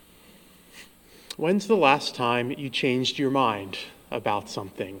When's the last time you changed your mind about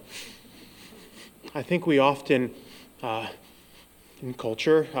something? I think we often, in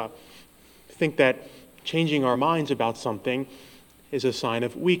culture, think that changing our minds about something is a sign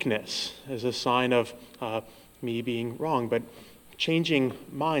of weakness, is a sign of me being wrong. But changing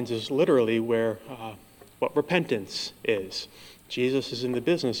minds is literally what repentance is. Jesus is in the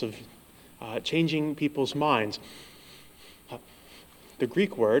business of changing people's minds. The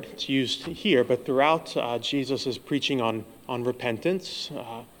Greek word, it's used here, but throughout Jesus' preaching on repentance,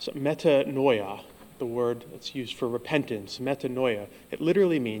 so metanoia, the word that's used for repentance, metanoia, it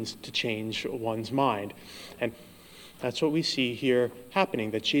literally means to change one's mind. And that's what we see here happening,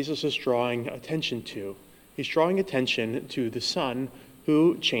 that Jesus is drawing attention to. He's drawing attention to the son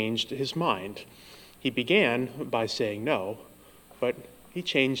who changed his mind. He began by saying no, but he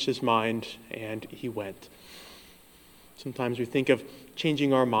changed his mind and he went. Sometimes we think of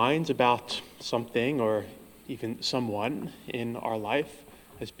changing our minds about something or even someone in our life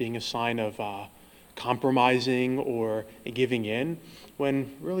as being a sign of compromising or giving in,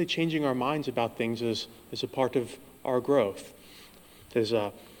 when really changing our minds about things is a part of our growth. There's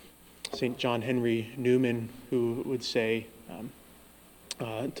St. John Henry Newman who would say,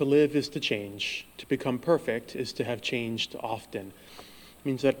 to live is to change. To become perfect is to have changed often. It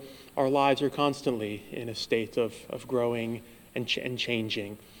means that our lives are constantly in a state of growing and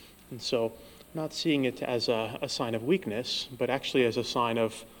changing. And so not seeing it as a sign of weakness, but actually as a sign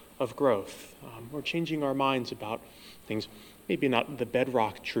of growth. We're changing our minds about things, maybe not the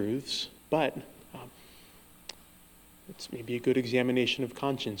bedrock truths, but it's maybe a good examination of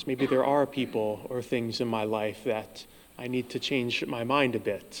conscience. Maybe there are people or things in my life that I need to change my mind a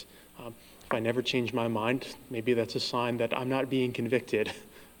bit. If I never change my mind, maybe that's a sign that I'm not being convicted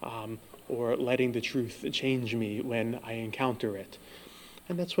or letting the truth change me when I encounter it.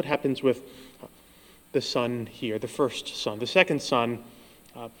 And that's what happens with the son here, the first son. The second son,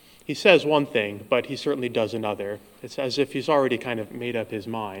 he says one thing, but he certainly does another. It's as if he's already kind of made up his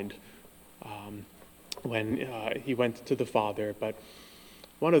mind when he went to the father. But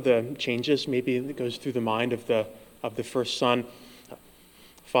one of the changes maybe that goes through the mind of the first son,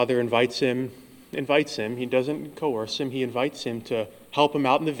 father invites him. He doesn't coerce him. He invites him to help him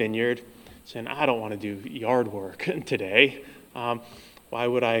out in the vineyard, saying, I don't want to do yard work today. Why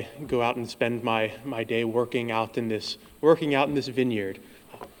would I go out and spend my day working out in this vineyard?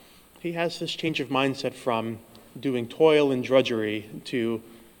 He has this change of mindset from doing toil and drudgery to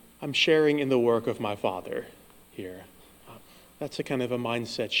I'm sharing in the work of my Father here. That's a kind of a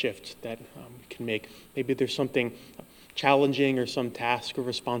mindset shift that we can make. Maybe there's something challenging or some task or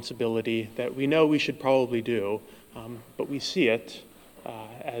responsibility that we know we should probably do, but we see it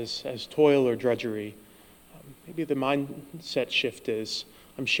as toil or drudgery. Maybe the mindset shift is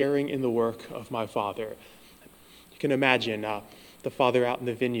I'm sharing in the work of my Father. You can imagine the father out in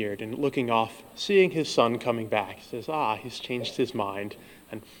the vineyard and looking off, seeing his son coming back. He says, he's changed his mind.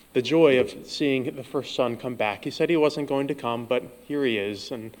 And the joy of seeing the first son come back. He said he wasn't going to come, but here he is,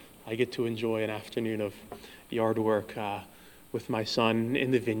 and I get to enjoy an afternoon of yard work with my son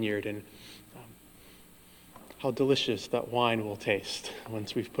in the vineyard. And how delicious that wine will taste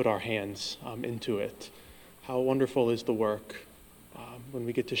once we've put our hands into it. How wonderful is the work when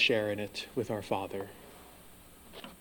we get to share in it with our Father.